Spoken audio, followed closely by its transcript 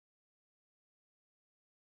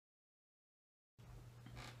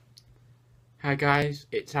Hi guys,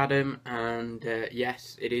 it's Adam, and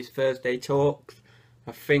yes, it is Thursday Talks.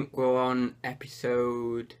 I think we're on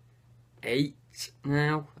episode 8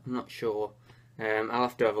 now. I'm not sure. I'll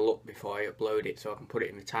have to have a look before I upload it so I can put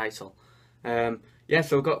it in the title. Yeah,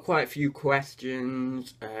 so I've got quite a few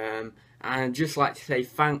questions, and I'd just like to say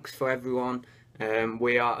thanks for everyone.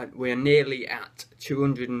 We are nearly at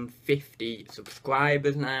 250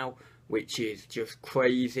 subscribers now, which is just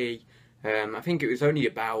crazy. I think it was only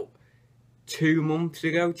about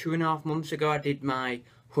 2.5 months ago, I did my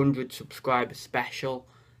 100 subscriber special,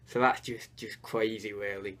 so that's just crazy,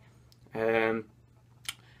 really.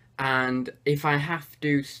 And if I have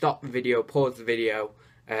to stop the video, pause the video,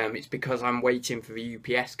 it's because I'm waiting for the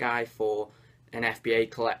UPS guy for an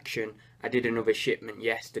FBA collection. I did another shipment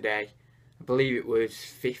yesterday. I believe it was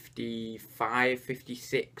 55,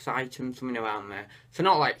 56 items, something around there. So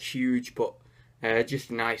not like huge, but just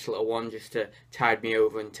a nice little one just to tide me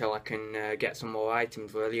over until I can get some more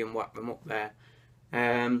items really and whack them up there.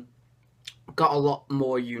 Got a lot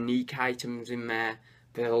more unique items in there.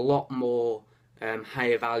 There's a lot more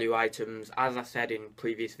higher value items. As I said in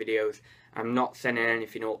previous videos, I'm not sending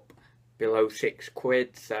anything up below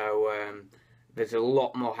 £6, so there's a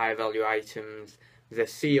lot more high value items. There's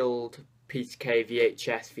a sealed PTK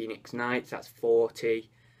VHS Phoenix Knights, that's 40.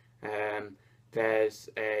 There's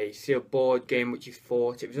a sealed board game which is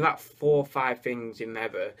 40. There's about 4 or 5 things in there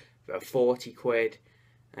that are 40 quid.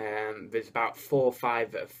 There's about 4 or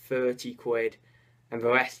 5 that are 30 quid, and the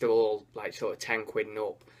rest are all like sort of 10 quid and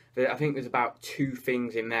up. I think there's about 2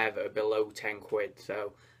 things in there that are below 10 quid,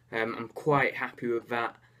 so I'm quite happy with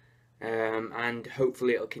that, and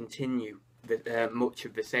hopefully it'll continue much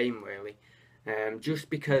of the same really, just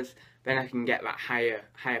because then I can get that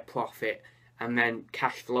higher profit, and then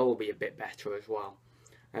cash flow will be a bit better as well.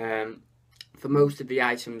 For most of the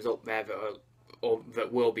items up there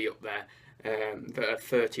that will be up there, that are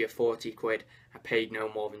 30 or 40 quid, I paid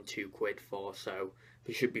no more than 2 quid for, so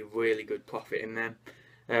there should be really good profit in them.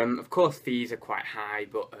 Of course fees are quite high,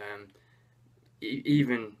 but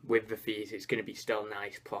even with the fees it's going to be still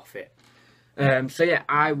nice profit. So yeah,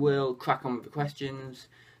 I will crack on with the questions.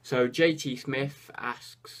 So JT Smith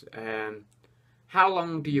asks, how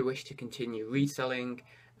long do you wish to continue reselling,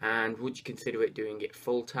 and would you consider doing it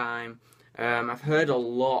full time? I've heard a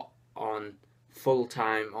lot on full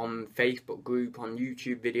time on Facebook group, on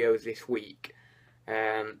YouTube videos this week,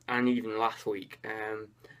 and even last week, and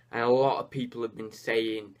a lot of people have been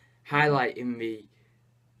saying, highlighting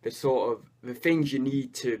the sort of the things you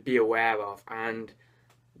need to be aware of. And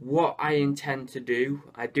what I intend to do,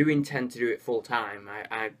 I do intend to do it full time.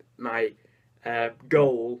 My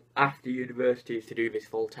goal after university is to do this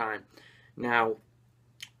full time. Now,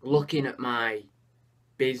 looking at my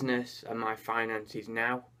business and my finances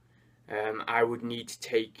now, I would need to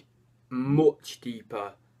take a much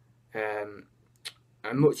deeper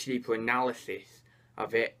analysis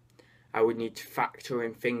of it. I would need to factor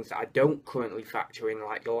in things that I don't currently factor in,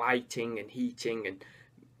 like lighting and heating and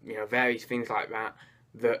various things like that,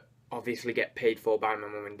 that obviously get paid for by my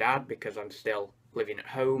mum and dad because I'm still living at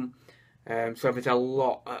home. So there's a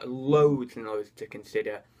lot, loads and loads to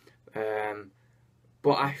consider.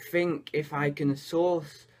 But I think if I can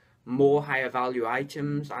source more higher value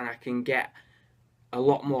items, and I can get a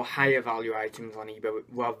lot more higher value items on eBay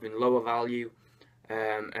rather than lower value,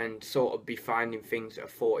 and sort of be finding things that are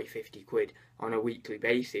 40, 50 quid on a weekly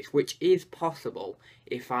basis, which is possible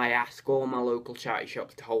if I ask all my local charity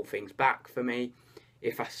shops to hold things back for me,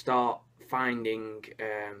 if I start finding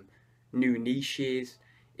new niches,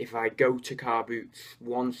 if I go to car boots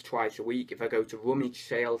once, twice a week, if I go to rummage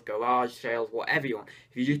sales, garage sales, whatever you want.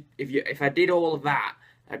 If I did all of that,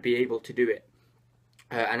 I'd be able to do it,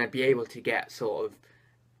 and I'd be able to get sort of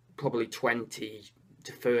probably 20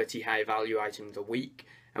 to 30 high value items a week.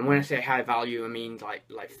 And when I say high value, I mean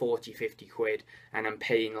like 40, 50 quid, and I'm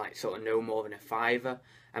paying like sort of no more than a fiver,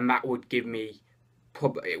 and that would give me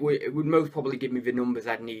it would most probably give me the numbers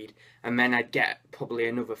I'd need, and then I'd get probably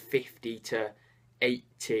another 50 to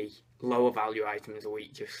 80 lower value items a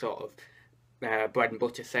week, just sort of bread and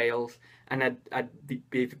butter sales, and I'd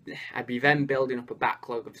be then building up a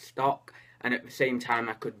backlog of stock, and at the same time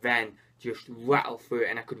I could then just rattle through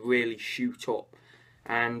it, and I could really shoot up.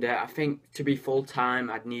 And I think to be full time,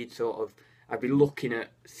 I'd be looking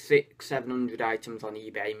at 600-700 items on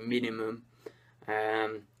eBay minimum,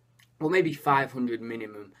 or maybe 500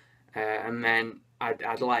 minimum, and then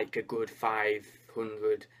I'd like a good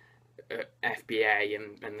 500 FBA,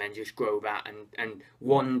 and then just grow that, and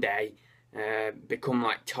one day become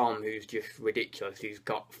like Tom, who's just ridiculous, who's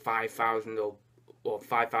got 5,000 or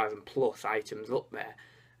 5,000 plus items up there.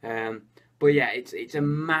 But yeah, it's a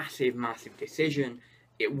massive decision.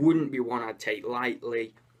 It wouldn't be one I'd take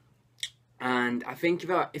lightly. And I think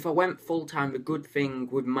if I went full time, the good thing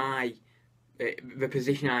with the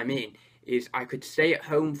position I'm in is I could stay at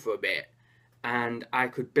home for a bit, and I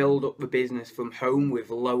could build up the business from home with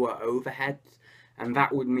lower overheads, and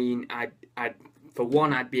that would mean I'd for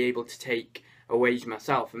one, I'd be able to take a wage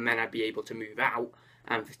myself, and then I'd be able to move out,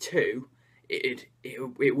 and for two,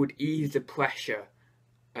 it would ease the pressure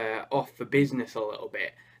off the business a little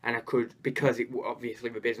bit, and I could, because obviously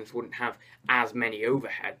the business wouldn't have as many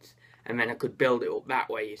overheads, and then I could build it up that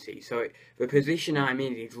way, you see. So the position I'm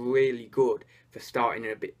in is really good for starting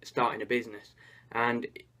a business, and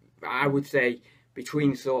I would say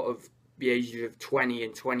between sort of the ages of 20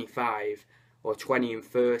 and 25, or 20 and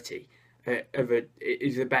 30,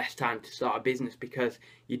 is the best time to start a business, because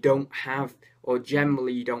you don't have, or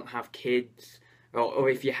generally you don't have kids, or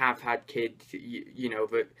if you have had kids, you know,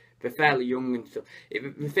 they're fairly young and stuff.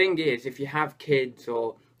 The thing is, if you have kids,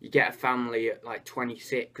 or you get a family at like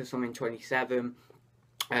 26 or something, 27,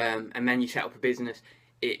 and then you set up a business,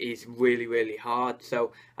 it is really hard.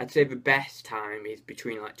 So I'd say the best time is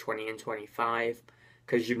between like 20 and 25,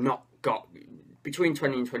 because you've not got, between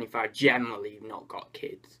 20 and 25, generally you've not got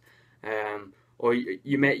kids. Or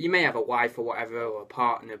you may have a wife or whatever, or a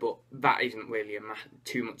partner, but that isn't really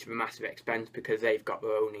too much of a massive expense, because they've got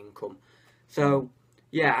their own income. So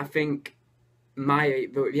yeah, I think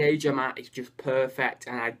the age I'm at is just perfect,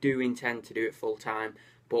 and I do intend to do it full time,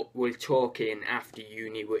 but we're talking after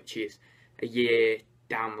uni, which is a year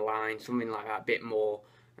down the line, something like that, a bit more.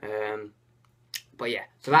 But yeah,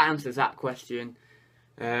 so that answers that question.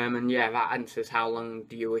 And yeah, that answers how long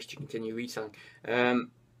do you wish to continue reselling.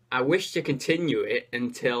 I wish to continue it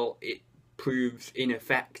until it proves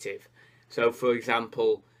ineffective. So, for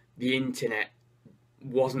example, the internet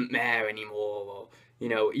wasn't there anymore, or, you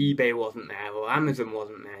know, eBay wasn't there, or Amazon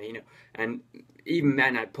wasn't there, you know. And even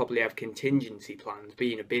then, I'd probably have contingency plans.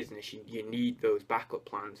 Being a business, you need those backup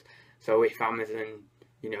plans. So if Amazon,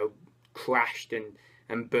 you know, crashed and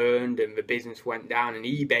burned, and the business went down, and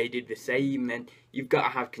eBay did the same, then you've got to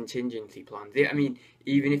have contingency plans. I mean,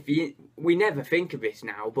 even if we never think of this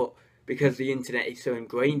now, but because the internet is so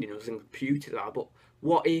ingrained in us, and computers are, but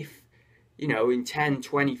what if, you know, in 10,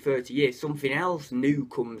 20, 30 years, something else new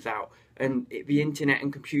comes out, and the internet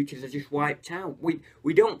and computers are just wiped out?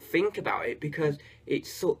 We don't think about it, because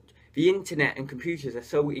it's the internet and computers are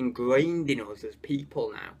so ingrained in us as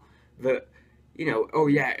people now, that, you know, oh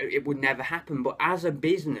yeah, it would never happen. But as a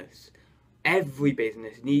business, every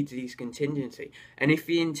business needs these contingency. And if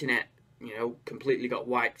the internet, you know, completely got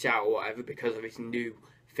wiped out or whatever because of this new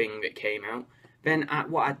thing that came out, then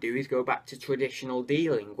what I'd do is go back to traditional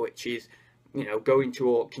dealing, which is, you know, going to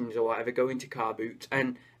auctions or whatever, going to car boots,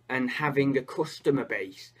 and having a customer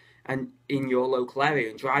base and in your local area,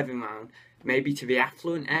 and driving around maybe to the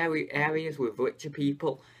affluent areas with richer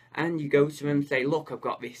people, and you go to them and say, look, I've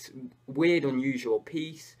got this weird, unusual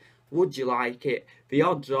piece, would you like it? The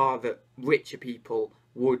odds are that richer people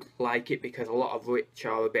would like it, because a lot of rich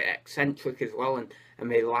are a bit eccentric as well,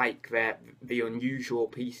 and they like the unusual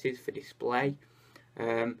pieces for display.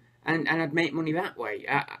 And I'd make money that way.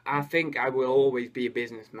 I think I will always be a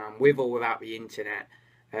businessman, with or without the internet.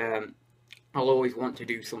 I'll always want to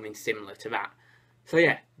do something similar to that. So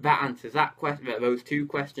yeah, that answers that those two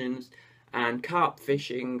questions. And Carp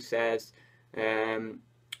Fishing says, where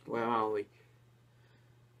are we?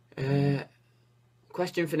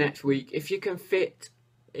 Question for next week: if you can fit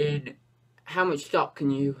in, how much stock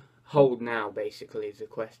can you hold now? Basically, is the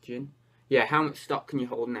question. Yeah, how much stock can you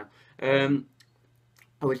hold now?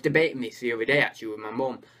 I was debating this the other day actually with my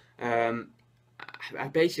mum.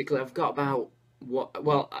 I've got about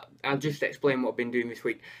I'll just explain what I've been doing this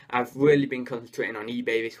week. I've really been concentrating on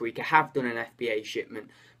eBay this week. I have done an FBA shipment,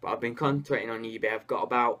 but I've been concentrating on eBay. I've got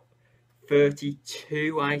about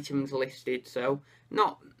 32 items listed, so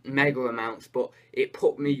not mega amounts, but it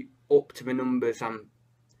put me up to the numbers I'm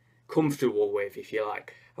comfortable with, if you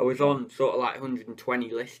like. I was on sort of like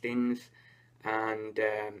 120 listings and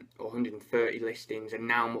or 130 listings, and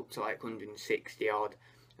now I'm up to like 160 odd,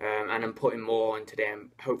 and I'm putting more on today.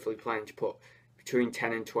 I'm hopefully planning to put between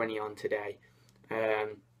 10 and 20 on today.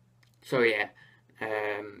 So yeah,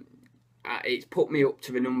 it's put me up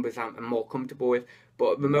to the numbers I'm more comfortable with,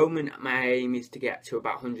 but at the moment my aim is to get to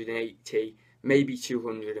about 180, maybe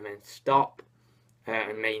 200, and then stop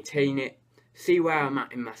and maintain it, see where I'm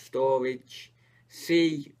at in my storage,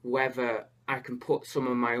 see whether I can put some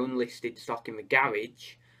of my unlisted stock in the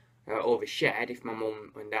garage or the shed if my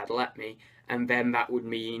mum and dad let me, and then that would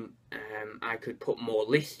mean I could put more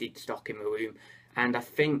listed stock in the room. And I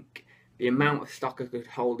think the amount of stock I could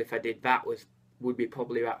hold if I did that would be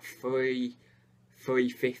probably about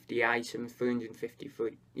 350 items,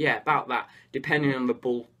 353, yeah, about that, depending on the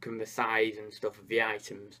bulk and the size and stuff of the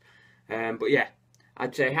items. But yeah,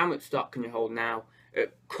 I'd say how much stock can you hold now?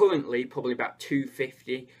 Currently, probably about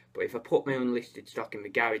 250, but if I put my own listed stock in the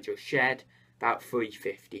garage or shed, about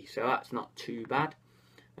 350, so that's not too bad.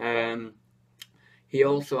 He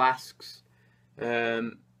also asks,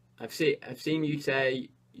 I've seen you say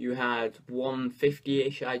you had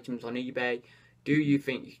 150-ish items on eBay. Do you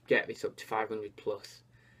think you could get this up to 500 plus?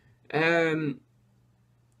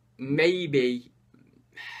 Maybe.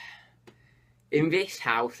 In this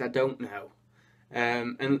house, I don't know.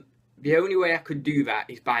 And the only way I could do that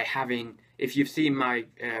is by having, if you've seen my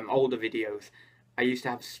older videos, I used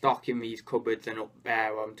to have stock in these cupboards and up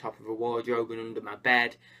there on top of a wardrobe and under my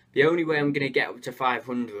bed. The only way I'm going to get up to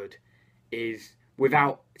 500 is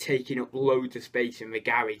without taking up loads of space in the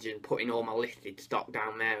garage and putting all my listed stock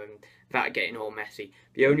down there and that getting all messy.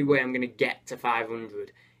 The only way I'm going to get to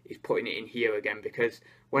 500 is putting it in here again, because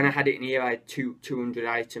when I had it in here I had 200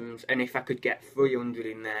 items, and if I could get 300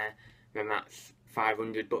 in there, then that's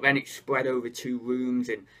 500, but then it's spread over 2 rooms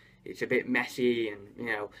and it's a bit messy, and you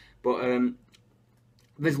know, but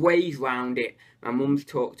there's ways around it. My mum's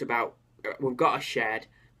talked about, we've got a shed,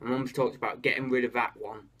 my mum's talked about getting rid of that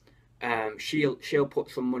one. She'll put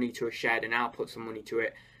some money to a shed and I'll put some money to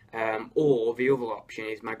it, or the other option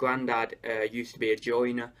is my granddad used to be a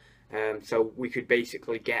joiner, so we could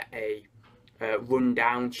basically get a run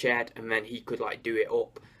down shed and then he could like do it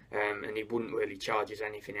up, and he wouldn't really charge us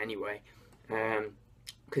anything anyway,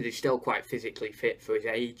 because he's still quite physically fit for his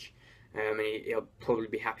age, and he'll probably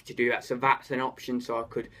be happy to do that. So that's an option. So I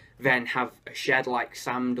could then have a shed like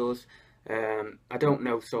Sam does. I don't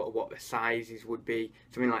know sort of what the sizes would be,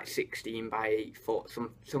 something like 16 by 8 foot,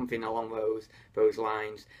 something along those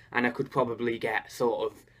lines, and I could probably get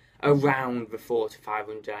sort of around the 400 to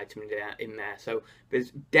 500 items in there. So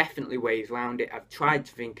there's definitely ways around it. I've tried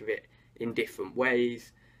to think of it in different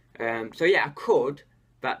ways. So yeah, I could,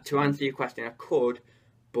 but to answer your question, I could,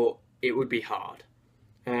 but it would be hard.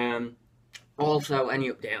 Also,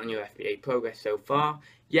 any update on your FBA progress so far?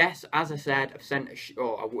 Yes, as I said, I've sent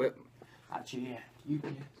actually, yeah,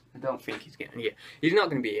 I don't think he's getting here. He's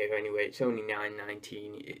not going to be here anyway. It's only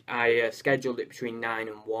 9:19. I scheduled it between 9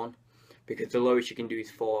 and 1 because the lowest you can do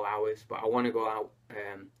is 4 hours. But I want to go out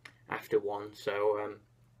after 1, so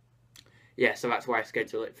yeah, so that's why I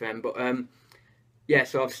scheduled it for him. But yeah,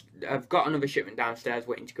 so I've got another shipment downstairs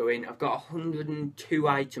waiting to go in. I've got 102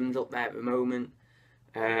 items up there at the moment.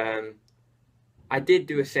 I did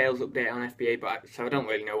do a sales update on FBA, but so I don't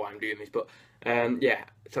really know why I'm doing this. But yeah,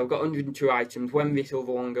 so I've got 102 items. When this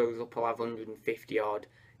other one goes up, I'll have 150 odd,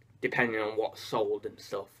 depending on what's sold and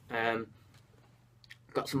stuff.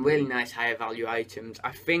 Got some really nice higher value items.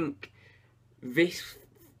 I think this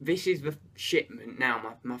is the shipment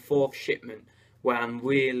now, my 4th shipment, where I'm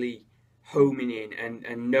really homing in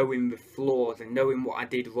and knowing the flaws and knowing what I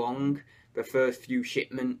did wrong the first few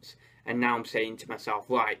shipments. And now I'm saying to myself,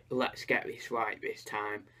 right, let's get this right this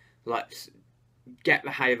time. Let's get the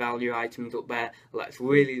higher value items up there. Let's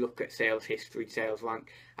really look at sales history, sales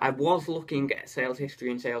rank. I was looking at sales history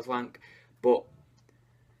and sales rank, but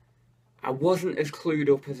I wasn't as clued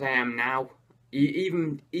up as I am now.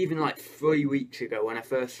 Even like 3 weeks ago when I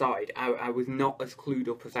first started, I was not as clued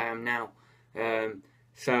up as I am now.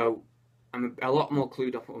 So I'm a lot more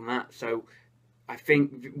clued up on that. So I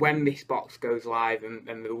think when this box goes live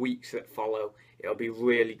and the weeks that follow, it'll be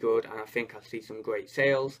really good, and I think I'll see some great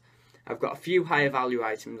sales. I've got a few higher value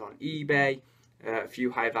items on eBay, a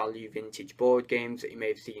few high value vintage board games that you may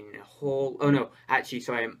have seen in a haul. Oh no, actually,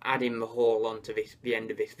 so I'm adding the haul onto the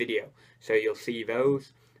end of this video, so you'll see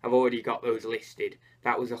those. I've already got those listed.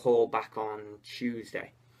 That was a haul back on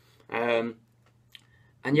Tuesday. And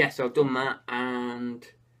yeah, so I've done that, and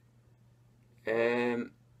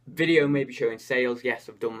video maybe showing sales. Yes,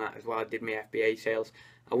 I've done that as well. I did my FBA sales.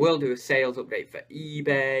 I will do a sales update for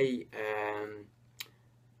eBay.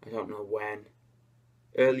 I don't know when.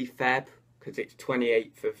 Early Feb, because it's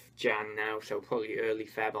 28th of Jan now, so probably early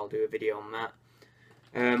Feb I'll do a video on that.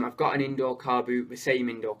 I've got an indoor car boot. The same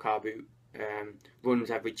indoor car boot runs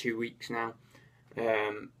every 2 weeks now.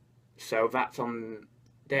 So that's on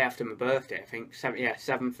day after my birthday, I think.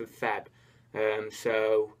 7th of Feb.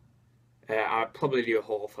 So I'll probably do a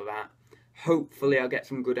haul for that. Hopefully I'll get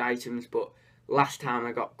some good items, but last time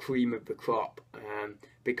I got cream of the crop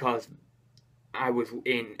because I was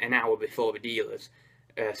in an hour before the dealers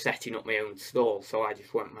setting up my own stall, so I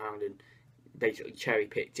just went round and basically cherry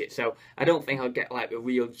picked it. So I don't think I'll get like the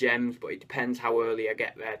real gems, but it depends how early I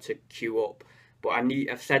get there to queue up. but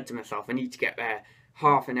I've said to myself, I need to get there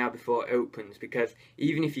half an hour before it opens, because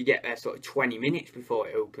even if you get there sort of 20 minutes before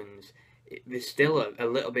it opens, there's still a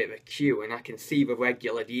little bit of a queue, and I can see the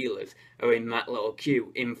regular dealers are in that little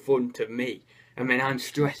queue in front of me. And then I'm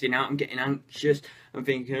stressing out, I'm getting anxious, I'm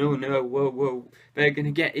thinking, oh no, whoa, they're going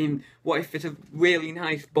to get in. What if it's a really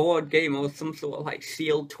nice board game, or some sort of like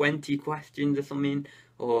sealed 20 questions or something,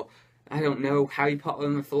 or I don't know, Harry Potter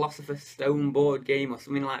and the Philosopher's Stone board game or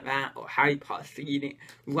something like that, or Harry Potter seeing it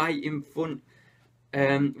right in front,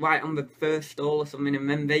 right on the first stall or something, and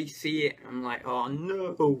then they see it, and I'm like, oh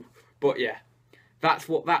no. But yeah, that's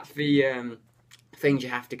the things you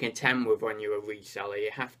have to contend with when you're a reseller.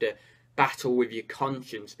 You have to battle with your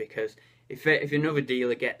conscience, because if another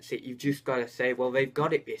dealer gets it, you've just got to say, well, they've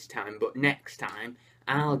got it this time, but next time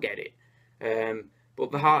I'll get it.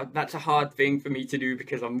 But that's a hard thing for me to do,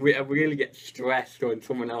 because I really get stressed when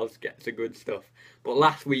someone else gets the good stuff. But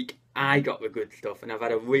last week I got the good stuff, and I've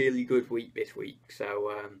had a really good week this week.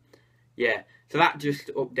 So yeah, so that just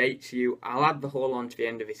updates you. I'll add the haul on to the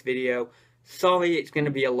end of this video. Sorry it's going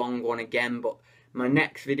to be a long one again, but my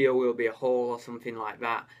next video will be a haul or something like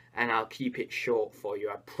that, and I'll keep it short for you.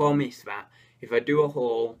 I promise that. If I do a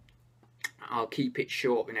haul, I'll keep it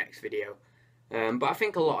short the next video. But I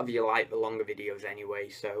think a lot of you like the longer videos anyway,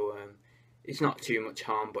 so it's not too much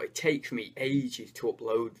harm. But it takes me ages to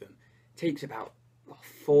upload them. It takes about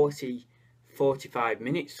 45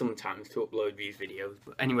 minutes sometimes to upload these videos.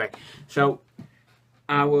 But anyway, so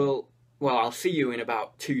I'll see you in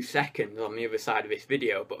about 2 seconds on the other side of this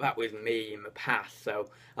video, but that was me in the past, so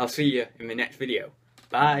I'll see you in the next video.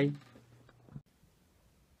 Bye!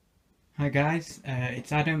 Hi guys,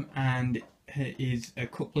 it's Adam, and it is a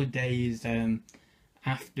couple of days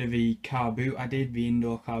after the car boot I did, the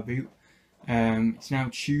indoor car boot. It's now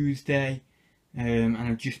Tuesday, and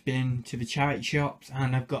I've just been to the charity shops,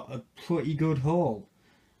 and I've got a pretty good haul.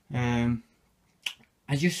 I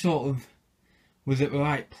just sort of was at the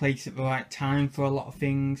right place at the right time for a lot of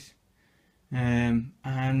things, and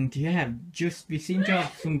yeah, we seem to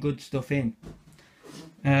have some good stuff in.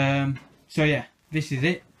 So yeah, this is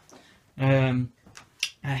it.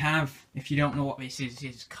 I have, if you don't know what this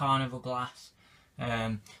is carnival glass.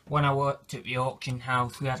 When I worked at the auction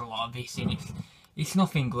house, we had a lot of this in. It's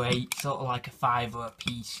nothing great, sort of like a £5 a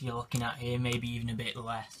piece you're looking at here, maybe even a bit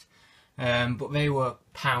less. But they were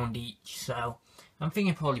 £1 each, so I'm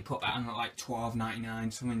thinking probably put that on at like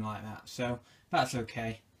 $12.99, something like that. So that's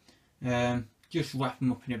okay. Just wrap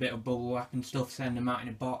them up in a bit of bubble wrap and stuff, send them out in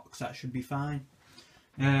a box, that should be fine.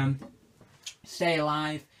 Stay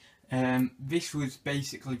alive. This was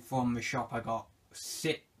basically from the shop I got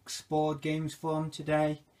 6 board games from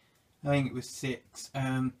today. I think it was 6.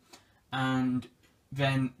 And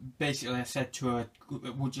then basically I said to her,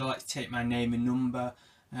 would you like to take my name and number?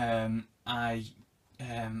 I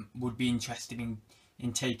would be interested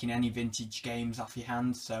in taking any vintage games off your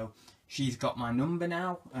hands. So she's got my number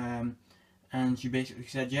now, and she basically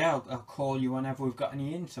said, yeah, I'll call you whenever we've got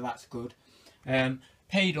any in, so that's good.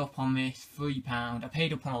 Paid up on this, £3. I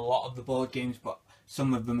paid up on a lot of the board games, but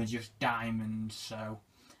some of them are just diamonds, so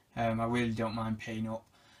I really don't mind paying up.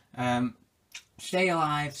 Stay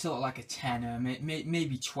alive, sort of like a tenner,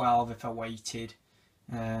 maybe 12 if I waited.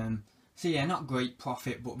 So yeah, not great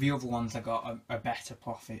profit, but the other ones I got are better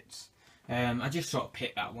profits. I just sort of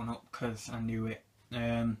picked that one up because I knew it.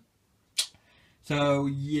 So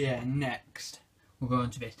yeah, next we'll go on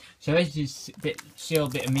to this. So this is still a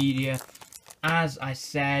bit of media. As I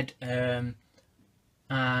said,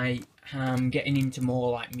 I am getting into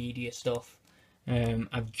more like media stuff.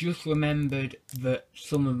 I've just remembered that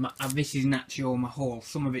some of my, this isn't actually all my haul,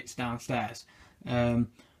 some of it's downstairs.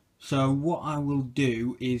 So what I will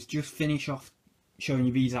do is just finish off showing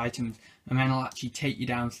you these items, and then I'll actually take you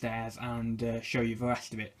downstairs and show you the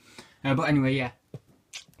rest of it. But anyway, yeah,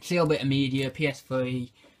 still a bit of media,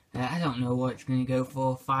 PS3. I don't know what it's going to go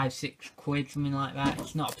for, 5-6 quid, something like that.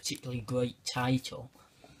 It's not a particularly great title,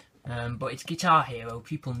 but it's Guitar Hero,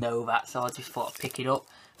 people know that, so I just thought I'd pick it up.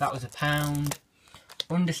 That was £1.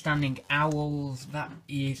 Understanding Owls, that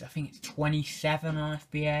is, I think it's 27 on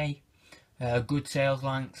FBA. Good sales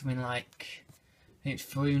rank, something like, I think it's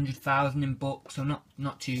 300,000 in books, so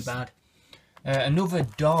not too bad. Another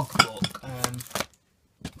dog book,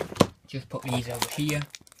 just put these over here.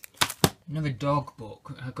 Another dog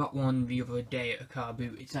book, I got one the other day at a car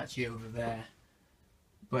boot, it's actually over there.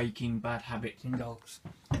 Breaking Bad Habits in Dogs.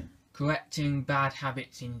 Correcting Bad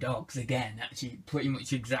Habits in Dogs, again, actually pretty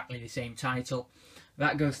much exactly the same title.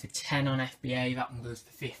 That goes for 10 on FBA, that one goes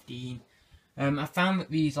for 15. I found that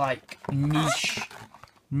these like niche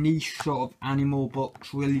niche sort of animal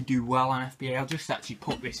books really do well on FBA. I'll just actually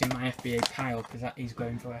put this in my FBA pile because that is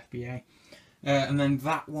going for FBA. And then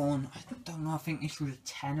that one, I don't know, I think this was a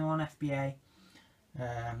tenner on FBA.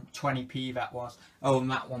 20p that was. Oh, and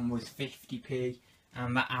that one was 50p.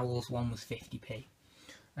 And that Owls one was 50p.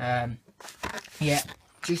 Yeah,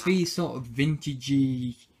 just these sort of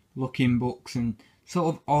vintagey looking books and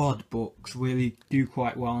sort of odd books really do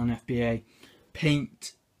quite well on FBA.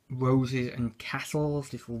 Paint Roses and Castles,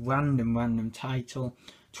 this random title.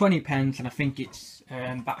 20 pence, and I think it's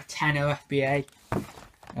about a tenner FBA.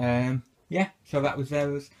 Yeah, so that was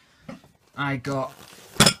those. I got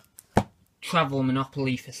Travel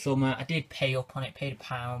Monopoly for summer. I did pay up on it, paid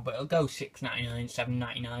 £1, but it'll go £6.99,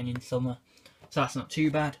 £7.99 in summer. So that's not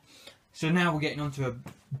too bad. So now we're getting on to a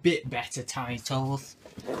bit better titles.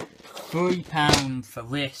 £3 for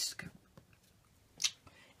Risk.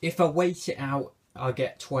 If I wait it out, I'll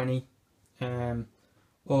get 20.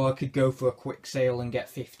 Or I could go for a quick sale and get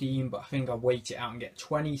 15, but I think I'll wait it out and get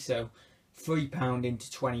 20. So £3 into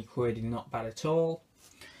 20 quid is not bad at all.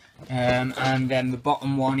 And then the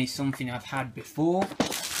bottom one is something I've had before.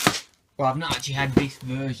 Well, I've not actually had this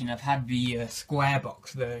version. I've had the square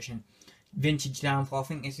box version. Vintage Downfall. I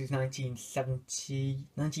think this is 1970.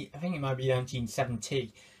 I think it might be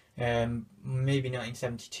 1970. Maybe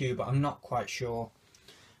 1972, but I'm not quite sure.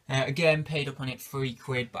 Again, paid up on it 3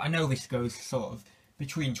 quid, but I know this goes sort of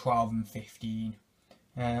between 12 and 15.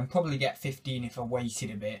 Probably get 15 if I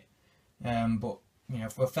waited a bit. But, you know,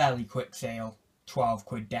 for a fairly quick sale, 12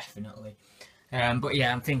 quid definitely. But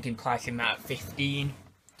yeah, I'm thinking pricing that at 15.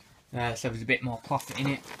 So there's a bit more profit in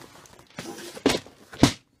it.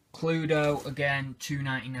 Cluedo, again,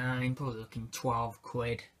 £2.99, probably looking 12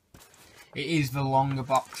 quid. It is the longer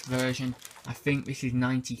box version. I think this is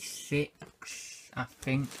 96, I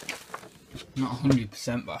think. Not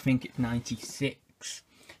 100%, but I think it's 96.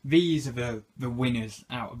 These are the winners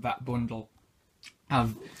out of that bundle.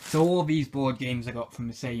 So all these board games I got from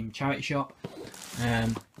the same charity shop.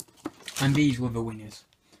 And these were the winners.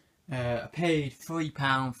 I paid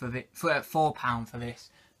 £3 for this, £4 for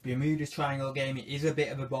this. Bermuda Triangle game. It is a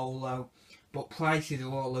bit of a bolo, but prices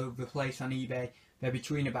are all over the place on eBay. They're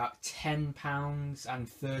between about £10 and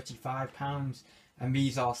 £35, and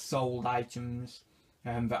these are sold items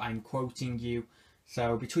that I'm quoting you.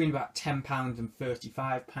 So between about £10 and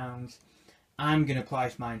 £35. I'm going to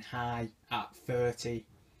price mine high at 30.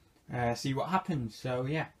 See what happens. So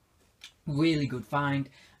yeah, really good find.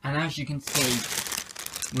 And as you can see,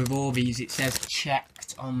 with all these, it says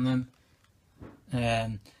checked on them.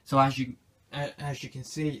 So as you can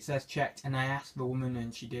see, it says checked, and I asked the woman,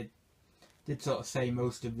 and she did sort of say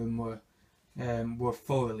most of them were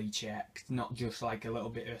thoroughly checked, not just like a little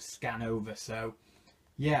bit of a scan over. So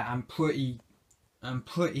yeah, I'm pretty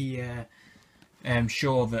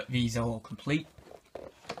sure that these are all complete.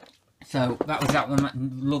 So that was that one.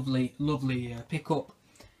 Lovely pickup.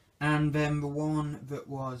 And then the one that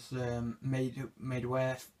was made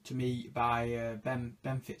aware to me by Ben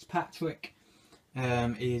Fitzpatrick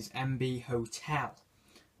is MB Hotel,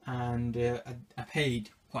 and I paid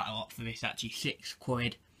quite a lot for this, actually, 6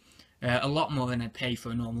 quid. A lot more than I'd pay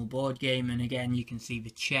for a normal board game, and again you can see the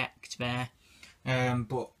checked there.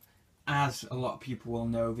 But as a lot of people will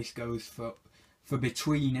know, this goes for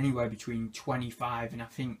anywhere between 25 and I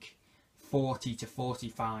think 40 to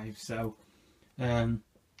 45. So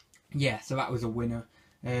yeah, so that was a winner.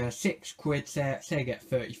 6 quid, say I get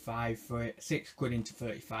 35 for it. 6 quid into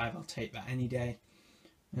 35, I'll take that any day.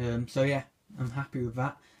 So yeah, I'm happy with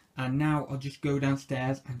that. And now I'll just go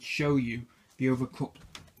downstairs and show you the other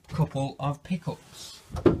couple of pickups.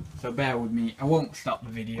 So bear with me, I won't stop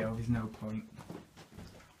the video, there's no point.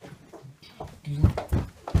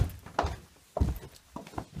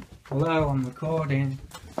 Hello, I'm recording.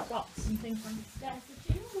 Got something from the stairs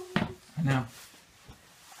to do. I know.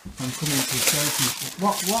 I'm coming to show people.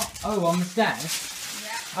 What? Oh, on the stairs?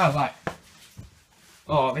 Yeah. Oh, right.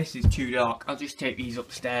 Oh, this is too dark. I'll just take these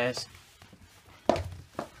upstairs.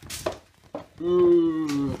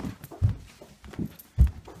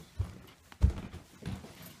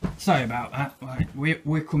 Sorry about that. Right,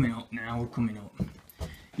 we're coming up now. We're coming up.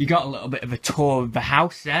 You got a little bit of a tour of the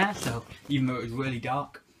house there, so even though it was really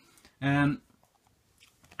dark.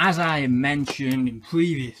 As I mentioned in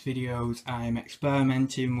previous videos, I'm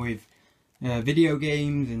experimenting with video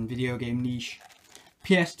games and video game niche.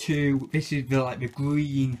 PS2, this is the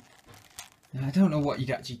green, I don't know what you'd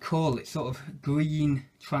actually call it, sort of green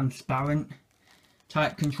transparent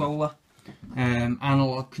type controller.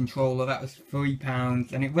 Analog controller, that was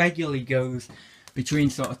 £3, and it regularly goes between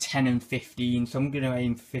sort of 10 and 15, so I'm going to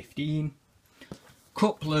aim for 15.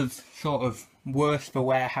 Couple of sort of worse for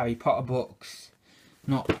wear Harry Potter books.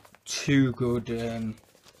 Not too good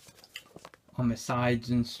on the sides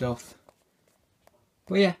and stuff.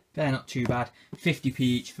 But yeah, they're not too bad. 50p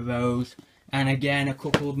each for those. And again, a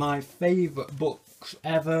couple of my favourite books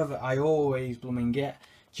ever that I always blooming get.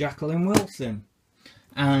 Jacqueline Wilson.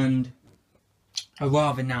 And a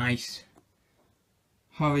rather nice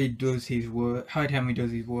Harry Henry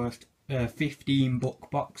Does His Worst 15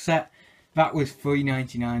 book box set. That was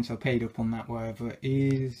 $3.99, so I paid up on that, wherever it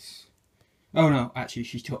is. Oh no, actually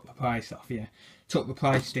she took the price off, yeah. Took the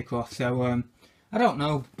price sticker off, so I don't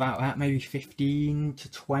know about that, maybe 15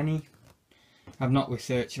 to 20. I've not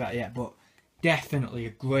researched that yet, but definitely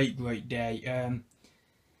a great day.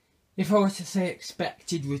 If I were to say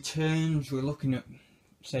expected returns, we're looking at,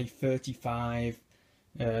 say, 35,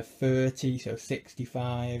 30, so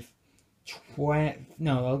 65, 20,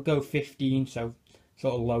 no, I'll go 15, so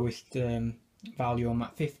sort of lowest value on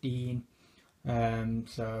that, 15,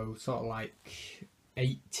 so sort of like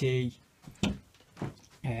 80,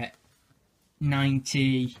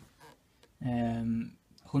 90,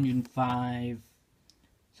 105,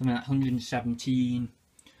 something like 117,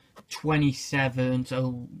 27,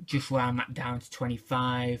 so just round that down to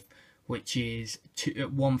 25, which is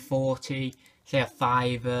 140, say a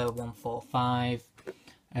fiver, 145,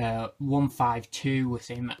 152, we're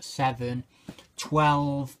saying that's 7,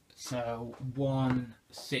 12, so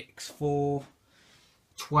 164,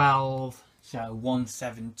 12, so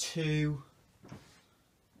 172,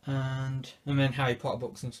 and then Harry Potter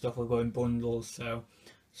books and stuff will go in bundles, so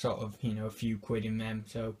sort of, you know, a few quid in them,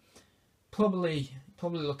 so probably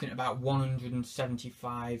looking at about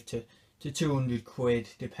 175 to 200 quid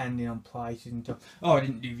depending on prices and stuff. Oh, I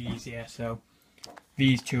didn't do these here, so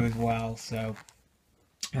these two as well, so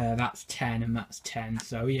that's 10 and that's 10,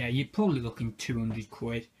 so yeah, you're probably looking 200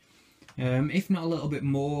 quid, if not a little bit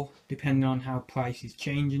more depending on how prices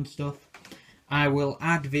change and stuff. I will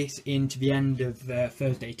add this into the end of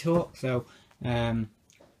Thursday Talk, so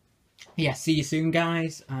yeah, see you soon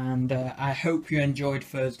guys, and I hope you enjoyed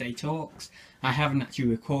Thursday Talks. I haven't actually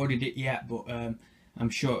recorded it yet, but I'm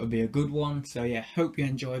sure it'll be a good one, so yeah, hope you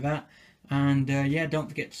enjoy that, and yeah, don't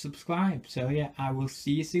forget to subscribe, so yeah, I will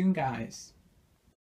see you soon guys.